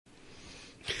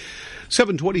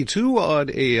7:22 on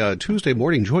a Tuesday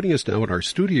morning. Joining us now in our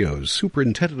studios,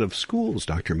 Superintendent of Schools,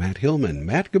 Dr. Matt Hillmann.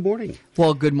 Matt, good morning.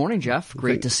 Well, good morning, Jeff.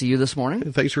 Great to see you this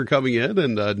morning. Thanks for coming in,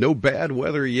 and no bad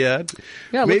weather yet.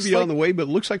 Yeah, maybe on the way, but it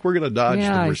looks like we're going to dodge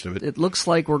the worst of it. It looks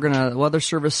like we're going to. Weather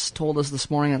Service told us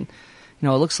this morning, and it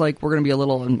looks like we're going to be a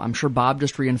little. And I'm sure Bob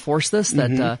just reinforced this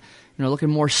that looking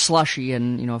more slushy,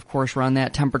 and of course we're on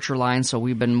that temperature line, so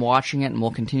we've been watching it, and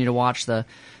we'll continue to watch the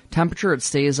temperature. It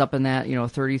stays up in that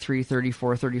 33,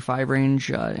 34, 35 range,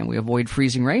 and we avoid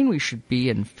freezing rain. We should be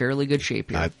in fairly good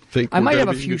shape here. I might have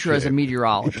a future as a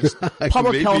meteorologist,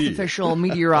 public health official,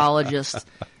 meteorologist.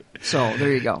 So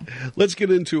there you go. Let's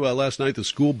get into last night. The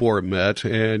school board met,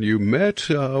 and you met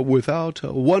without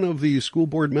one of the school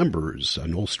board members.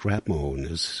 Noel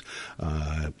Stratmone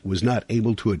was not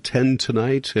able to attend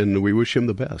tonight, and we wish him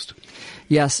the best.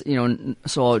 Yes,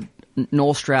 so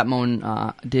Noel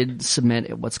Stratmone did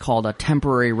submit what's called a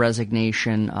temporary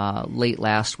resignation late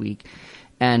last week.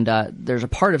 And there's a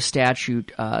part of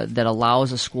statute that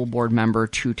allows a school board member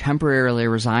to temporarily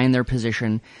resign their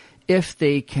position if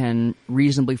they can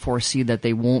reasonably foresee that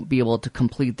they won't be able to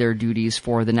complete their duties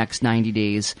for the next 90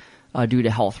 days due to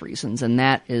health reasons. And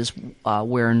that is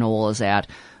where Noel is at.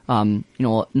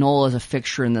 Noel is a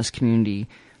fixture in this community.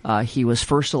 He was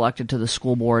first elected to the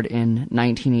school board in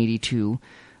 1982.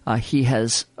 He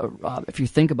has, if you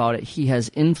think about it, he has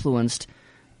influenced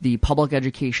the public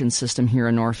education system here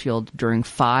in Northfield during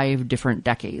 5 different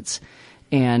decades.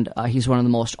 And he's one of the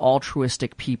most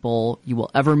altruistic people you will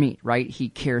ever meet, right? He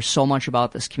cares so much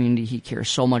about this community. He cares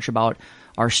so much about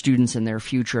our students and their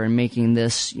future and making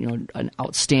this, an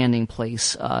outstanding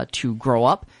place to grow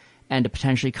up and to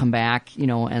potentially come back,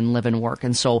 and live and work.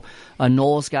 And so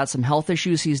Noel's got some health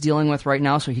issues he's dealing with right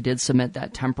now, so he did submit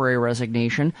that temporary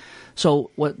resignation. So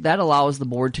what that allows the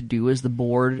board to do is the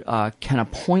board can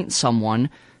appoint someone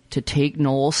to take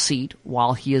Noel's seat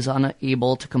while he is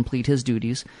unable to complete his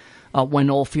duties. When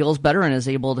Noel feels better and is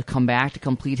able to come back to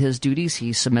complete his duties,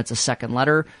 he submits a second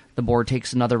letter. The board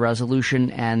takes another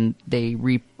resolution, and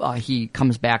he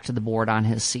comes back to the board on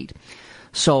his seat.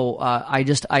 So I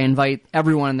invite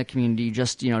everyone in the community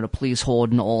just to please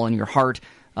hold Noel in your heart.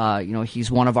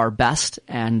 He's one of our best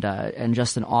and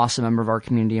just an awesome member of our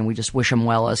community, and we just wish him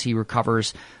well as he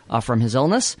recovers from his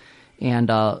illness. And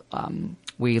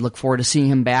we look forward to seeing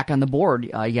him back on the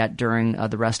board yet during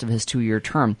the rest of his 2-year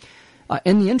term.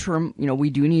 In the interim, we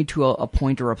do need to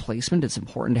appoint a replacement. It's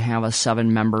important to have a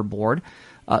 7-member board.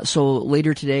 So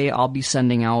later today, I'll be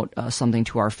sending out something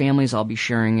to our families. I'll be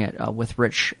sharing it with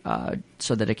Rich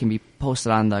so that it can be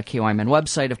posted on the KYMN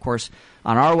website. Of course,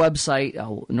 on our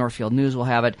website, Northfield News will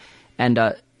have it. And,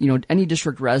 any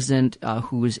district resident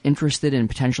who is interested in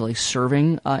potentially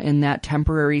serving in that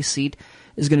temporary seat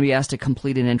is going to be asked to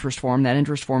complete an interest form. That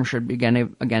interest form should be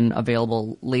again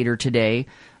available later today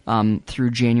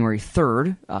through January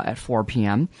 3rd at 4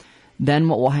 p.m. Then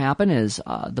what will happen is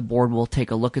the board will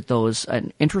take a look at those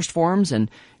interest forms,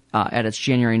 and at its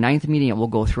January 9th meeting, it will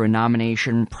go through a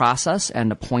nomination process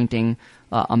and appointing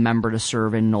a member to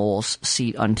serve in Noel's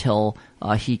seat until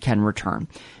he can return.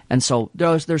 And so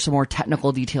there's some more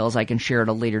technical details I can share at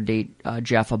a later date,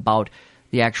 Jeff, about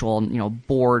the actual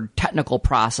board technical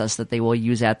process that they will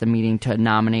use at the meeting to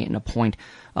nominate and appoint.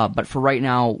 But for right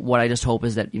now, what I just hope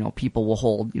is that people will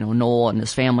hold Noel and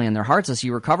his family in their hearts as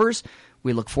he recovers.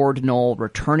 We look forward to Noel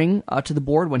returning to the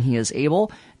board when he is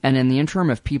able. And in the interim,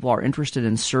 if people are interested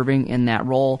in serving in that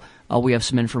role, we have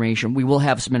some information. We will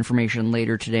have some information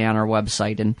later today on our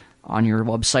website and on your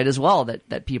website as well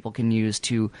that people can use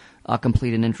to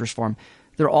complete an interest form.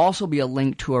 There'll also be a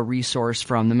link to a resource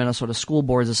from the Minnesota School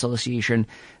Boards Association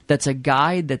that's a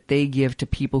guide that they give to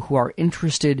people who are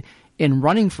interested in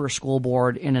running for a school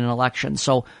board in an election.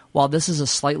 So while this is a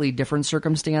slightly different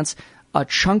circumstance, a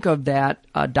chunk of that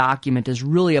document is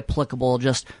really applicable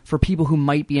just for people who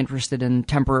might be interested in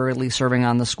temporarily serving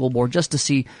on the school board, just to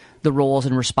see the roles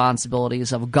and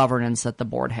responsibilities of governance that the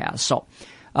board has. So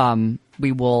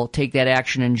we will take that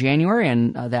action in January,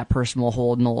 and that person will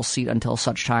hold Noel's seat until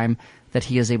such time that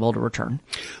he is able to return.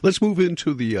 Let's move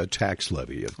into the tax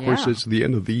levy. Of course, it's the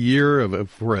end of the year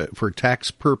for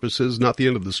tax purposes, not the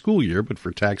end of the school year, but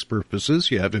for tax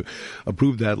purposes. You have to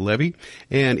approve that levy,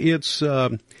 and it's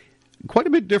quite a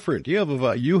bit different.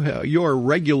 You are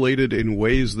regulated in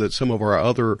ways that some of our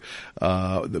other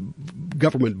the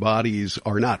government bodies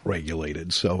are not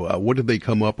regulated. So what did they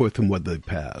come up with, and what did they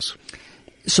pass?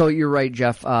 So you're right,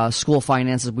 Jeff. School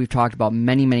finances, we've talked about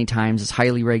many, many times. It's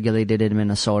highly regulated in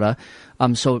Minnesota.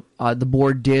 So the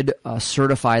board did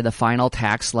certify the final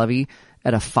tax levy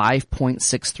at a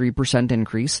 5.63%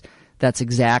 increase. That's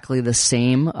exactly the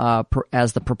same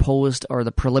as the proposed or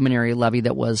the preliminary levy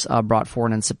that was brought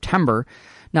forward in September.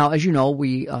 Now, as you know,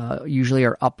 we usually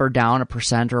are up or down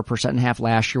 1% or 1.5%.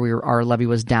 Last year, our levy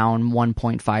was down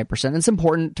 1.5%. It's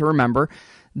important to remember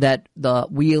that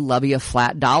we levy a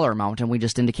flat dollar amount, and we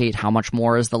just indicate how much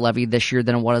more is the levy this year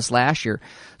than it was last year.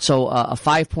 So a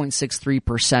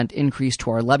 5.63% increase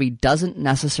to our levy doesn't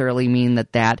necessarily mean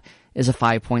that is a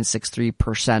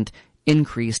 5.63%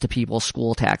 increase to people's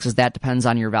school taxes. That depends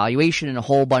on your valuation and a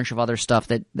whole bunch of other stuff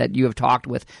that you have talked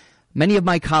with many of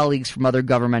my colleagues from other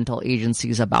governmental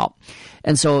agencies about.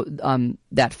 And so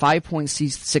that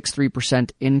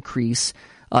 5.63% increase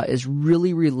is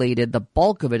really related, the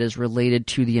bulk of it is related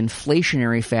to the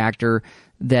inflationary factor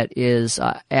that is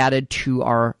added to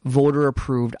our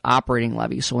voter-approved operating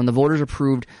levy. So when the voters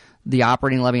approved the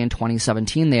operating levy in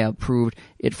 2017, they approved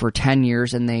it for 10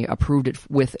 years, and they approved it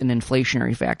with an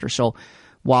inflationary factor. So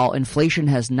while inflation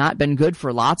has not been good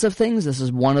for lots of things, this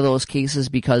is one of those cases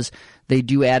because they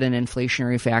do add an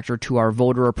inflationary factor to our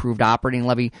voter-approved operating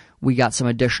levy. We got some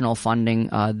additional funding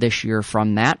this year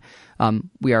from that.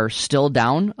 We are still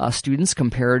down students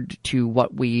compared to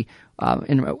what we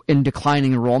in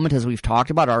declining enrollment, as we've talked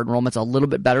about. Our enrollment's a little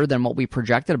bit better than what we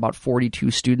projected, about 42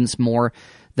 students more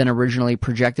than originally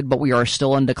projected, but we are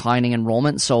still in declining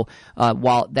enrollment. So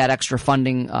while that extra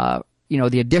funding,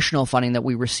 the additional funding that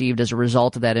we received as a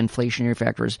result of that inflationary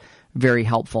factor is very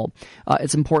helpful.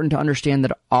 It's important to understand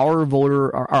that our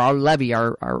levy,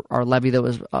 our levy that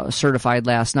was certified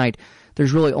last night,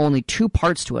 there's really only two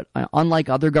parts to it. Unlike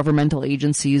other governmental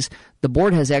agencies, the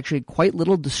board has actually quite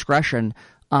little discretion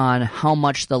on how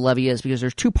much the levy is, because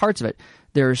there's two parts of it.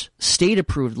 There's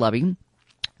state-approved levy,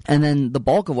 and then the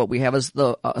bulk of what we have is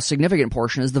a significant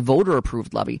portion is the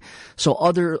voter-approved levy. So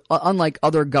unlike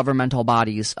other governmental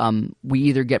bodies, we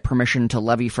either get permission to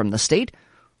levy from the state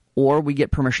or we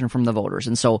get permission from the voters.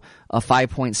 And so a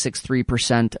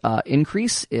 5.63%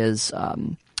 increase is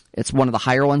it's one of the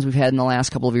higher ones we've had in the last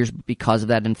couple of years because of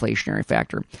that inflationary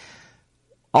factor.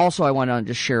 Also, I want to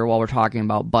just share while we're talking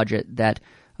about budget that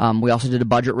we also did a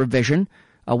budget revision.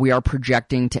 We are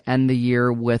projecting to end the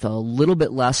year with a little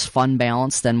bit less fund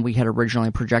balance than we had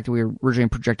originally projected. We originally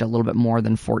projected a little bit more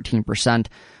than 14%.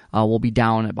 We'll be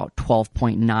down about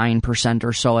 12.9%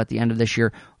 or so at the end of this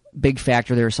year. Big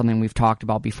factor there is something we've talked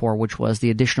about before, which was the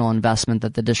additional investment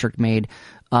that the district made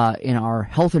in our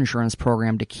health insurance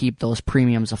program to keep those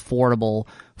premiums affordable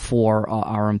for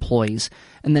our employees.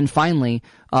 And then finally,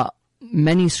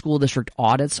 many school district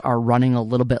audits are running a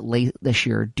little bit late this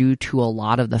year due to a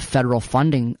lot of the federal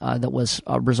funding that was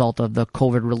a result of the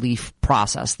COVID relief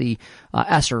process, the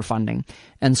ESSER funding.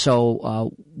 And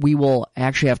so we will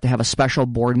actually have to have a special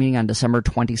board meeting on December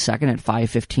 22nd at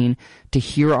 5:15 to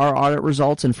hear our audit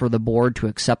results and for the board to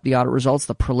accept the audit results.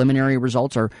 The preliminary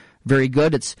results are very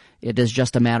good. It is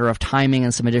just a matter of timing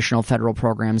and some additional federal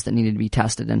programs that needed to be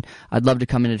tested. And I'd love to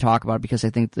come in and talk about it because I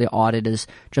think the audit is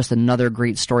just another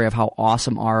great story of how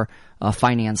awesome our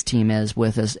finance team is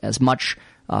with as much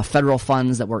federal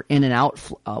funds that were in and out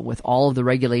with all of the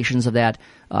regulations of that.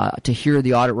 To hear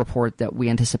the audit report that we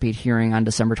anticipate hearing on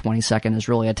December 22nd is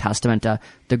really a testament to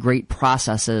the great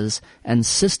processes and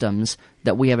systems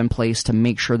that we have in place to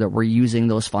make sure that we're using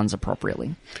those funds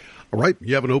appropriately. All right.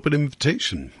 You have an open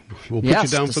invitation. We'll put you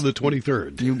down for the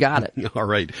 23rd. You got it. All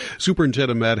right.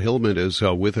 Superintendent Matt Hillmann is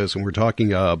with us, and we're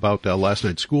talking about last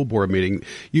night's school board meeting.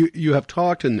 You have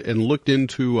talked and looked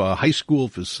into high school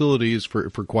facilities for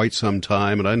quite some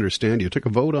time, and I understand you took a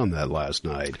vote on that last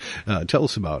night. Tell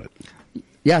us about it.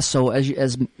 Yes, so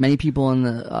as many people in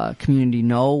the community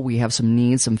know, we have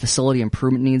some facility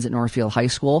improvement needs at Northfield High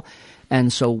School,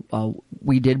 and so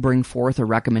we did bring forth a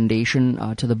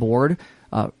recommendation to the board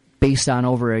based on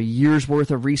over a year's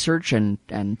worth of research and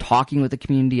talking with the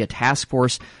community, a task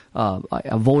force,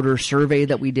 a voter survey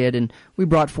that we did, and we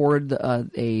brought forward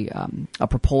a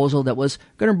proposal that was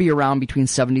going to be around between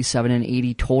 $77 and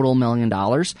 $80 total million,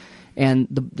 and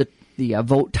the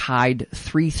vote tied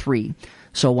 3-3.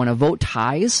 So when a vote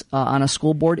ties on a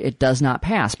school board, it does not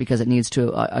pass because it needs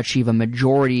to achieve a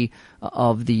majority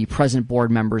of the present board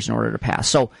members in order to pass.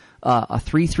 So a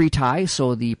 3-3 tie,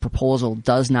 so the proposal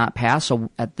does not pass.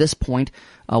 So at this point,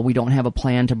 we don't have a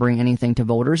plan to bring anything to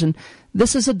voters. And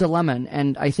this is a dilemma,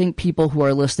 and I think people who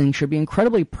are listening should be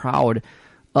incredibly proud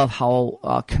of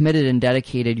how committed and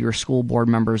dedicated your school board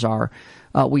members are.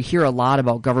 We hear a lot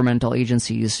about governmental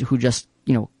agencies who just,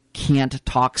 can't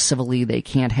talk civilly. They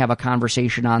can't have a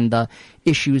conversation on the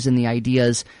issues and the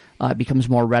ideas. It becomes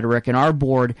more rhetoric. And our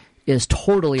board is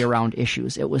totally around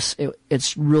issues.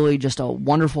 It's really just a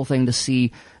wonderful thing to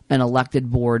see an elected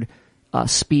board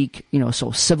speak,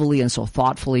 so civilly and so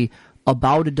thoughtfully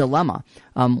about a dilemma.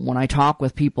 When I talk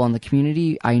with people in the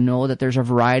community, I know that there's a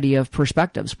variety of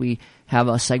perspectives. We have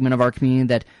a segment of our community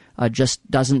that just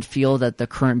doesn't feel that the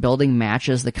current building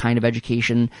matches the kind of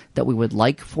education that we would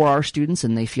like for our students,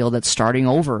 and they feel that starting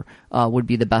over would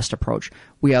be the best approach.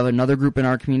 We have another group in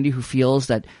our community who feels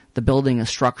that the building is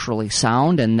structurally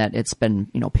sound and that it's been,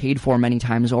 paid for many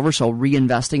times over, so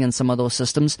reinvesting in some of those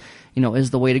systems, is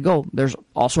the way to go. There's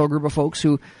also a group of folks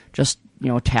who just,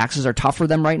 taxes are tough for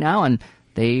them right now, and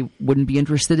they wouldn't be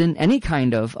interested in any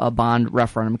kind of a bond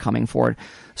referendum coming forward.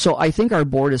 So I think our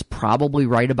board is probably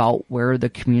right about where the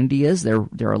community is.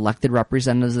 They're elected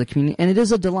representatives of the community, and it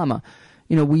is a dilemma.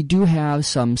 We do have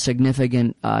some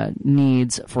significant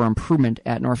needs for improvement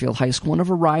at Northfield High School in a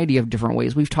variety of different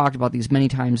ways. We've talked about these many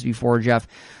times before, Jeff.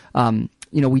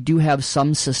 We do have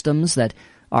some systems that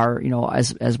are,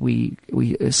 as we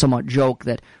somewhat joke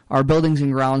that our buildings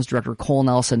and grounds director, Cole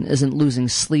Nelson, isn't losing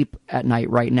sleep at night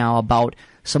right now about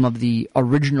some of the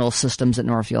original systems at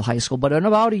Northfield High School. But in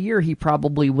about a year, he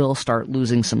probably will start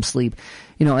losing some sleep.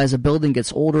 As a building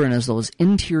gets older and as those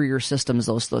interior systems,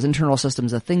 those internal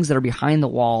systems, the things that are behind the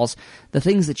walls, the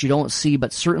things that you don't see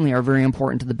but certainly are very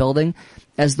important to the building,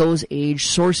 as those age,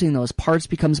 sourcing those parts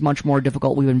becomes much more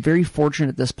difficult. We've been very fortunate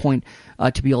at this point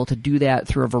to be able to do that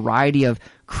through a variety of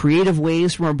creative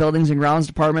ways from our buildings and grounds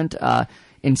department.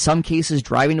 In some cases,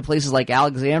 driving to places like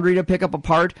Alexandria to pick up a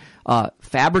part,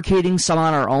 fabricating some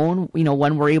on our own,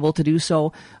 when we're able to do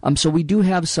so. So we do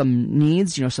have some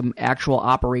needs, some actual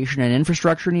operation and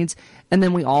infrastructure needs. And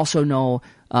then we also know,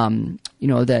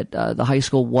 that the high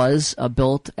school was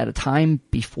built at a time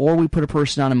before we put a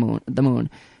person on the moon.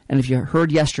 And if you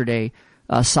heard yesterday,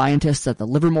 scientists at the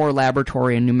Livermore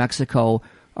Laboratory in New Mexico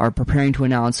are preparing to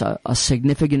announce a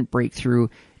significant breakthrough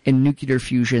in nuclear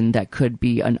fusion that could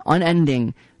be an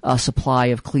unending supply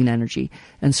of clean energy.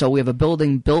 And so we have a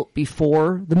building built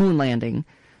before the moon landing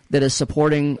that is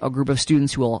supporting a group of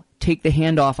students who will take the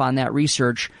handoff on that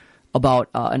research about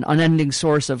an unending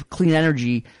source of clean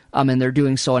energy, and they're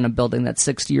doing so in a building that's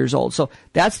 60 years old. So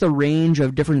that's the range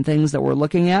of different things that we're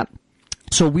looking at.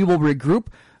 So we will regroup.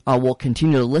 We'll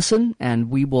continue to listen, and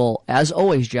we will, as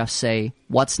always, Jeff, say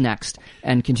what's next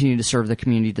and continue to serve the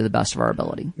community to the best of our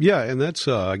ability. Yeah, and that's,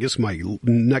 I guess my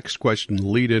next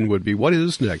question, lead in, would be, what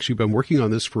is next? You've been working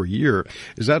on this for a year.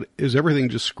 Is everything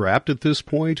just scrapped at this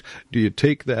point? Do you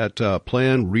take that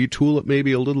plan, retool it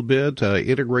maybe a little bit,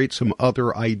 integrate some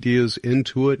other ideas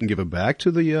into it, and give it back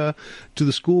to the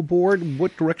school board?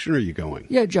 What direction are you going?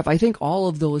 Yeah, Jeff, I think all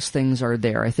of those things are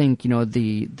there. I think,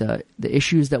 the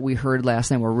issues that we heard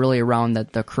last night were really around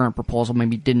that the current proposal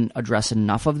maybe didn't address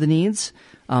enough of the needs,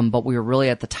 but we were really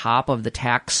at the top of the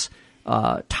tax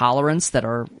tolerance that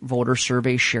our voter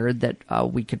survey shared that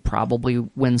we could probably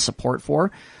win support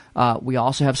for. We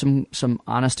also have some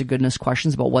honest-to-goodness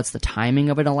questions about what's the timing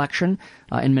of an election.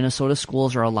 In Minnesota,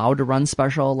 schools are allowed to run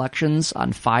special elections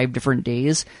on 5 different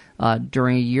days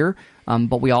during a year,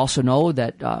 but we also know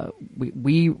that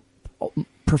we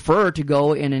prefer to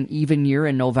go in an even year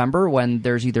in November when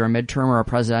there's either a midterm or a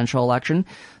presidential election.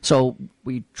 So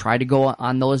we try to go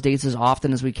on those dates as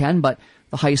often as we can, but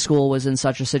the high school was in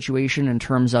such a situation in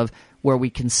terms of where we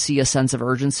can see a sense of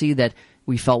urgency that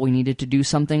we felt we needed to do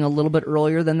something a little bit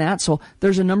earlier than that. So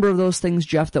there's a number of those things,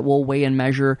 Jeff, that we'll weigh and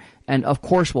measure, and of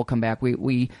course we'll come back.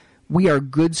 We are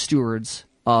good stewards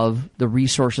of the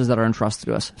resources that are entrusted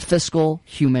to us, fiscal,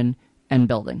 human, and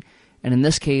building. And in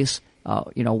this case,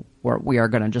 we are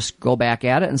going to just go back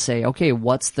at it and say, okay,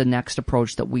 what's the next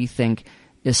approach that we think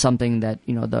is something that,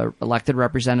 the elected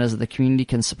representatives of the community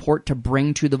can support to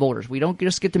bring to the voters. We don't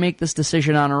just get to make this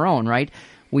decision on our own, right?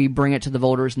 We bring it to the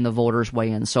voters and the voters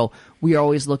weigh in. So we are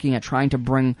always looking at trying to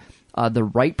bring the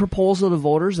right proposal to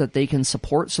voters that they can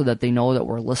support so that they know that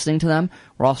we're listening to them.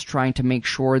 We're also trying to make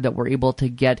sure that we're able to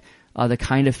get the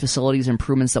kind of facilities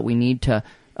improvements that we need to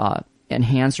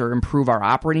enhance or improve our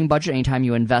operating budget. Anytime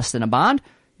you invest in a bond,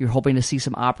 you're hoping to see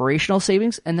some operational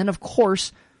savings. And then, of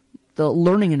course, the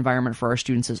learning environment for our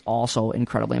students is also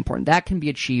incredibly important. That can be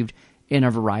achieved in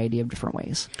a variety of different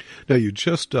ways. Now, you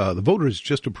just the voters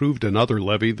just approved another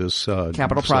levy, this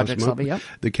capital projects levy. Yep.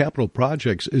 The capital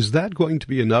projects, is that going to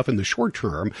be enough in the short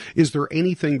term? Is there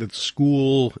anything that the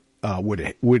school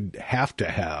would have to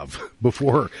have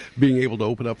before being able to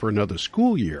open up for another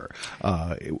school year?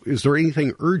 Is there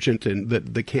anything urgent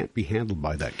that can't be handled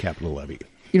by that capital levy?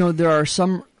 There are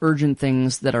some urgent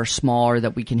things that are smaller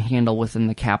that we can handle within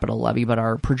the capital levy, but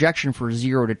our projection for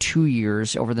 0 to 2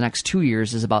 years, over the next 2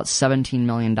 years, is about $17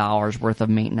 million worth of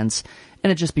maintenance,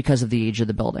 and it's just because of the age of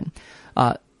the building.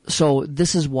 So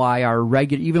this is why our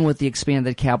even with the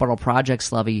expanded capital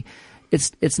projects levy,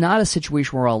 it's not a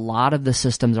situation where a lot of the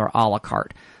systems are a la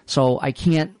carte. So I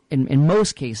can't, in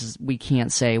most cases, we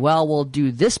can't say, well, we'll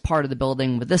do this part of the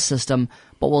building with this system,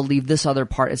 but we'll leave this other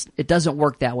part. It doesn't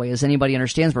work that way. As anybody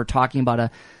understands, we're talking about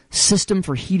a system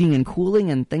for heating and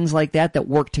cooling and things like that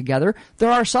work together.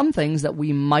 There are some things that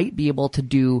we might be able to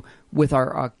do with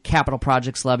our capital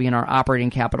projects levy and our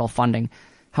operating capital funding.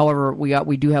 However,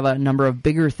 we do have a number of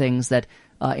bigger things that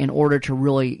in order to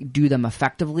really do them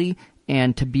effectively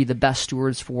and to be the best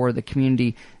stewards for the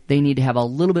community, they need to have a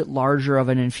little bit larger of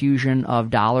an infusion of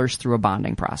dollars through a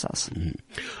bonding process.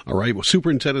 Mm-hmm. All right. Well,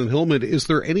 Superintendent Hillmann, is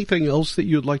there anything else that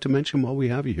you'd like to mention while we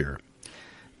have you here?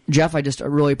 Jeff, I just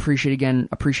really appreciate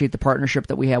the partnership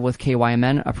that we have with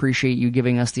KYMN. Appreciate you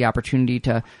giving us the opportunity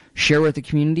to share with the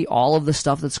community all of the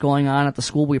stuff that's going on at the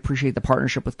school. We appreciate the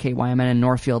partnership with KYMN and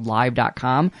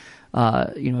NorthfieldLive.com,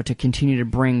 to continue to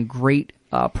bring great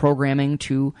programming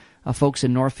to folks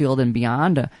in Northfield and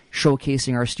beyond,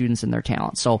 showcasing our students and their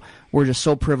talent. So we're just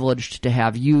so privileged to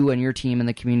have you and your team in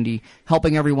the community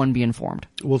helping everyone be informed.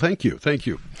 Well, thank you. Thank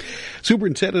you.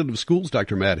 Superintendent of Schools,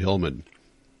 Dr. Matt Hillmann.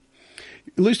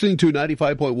 Listening to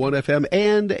 95.1 FM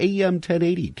and AM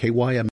 1080 KYM.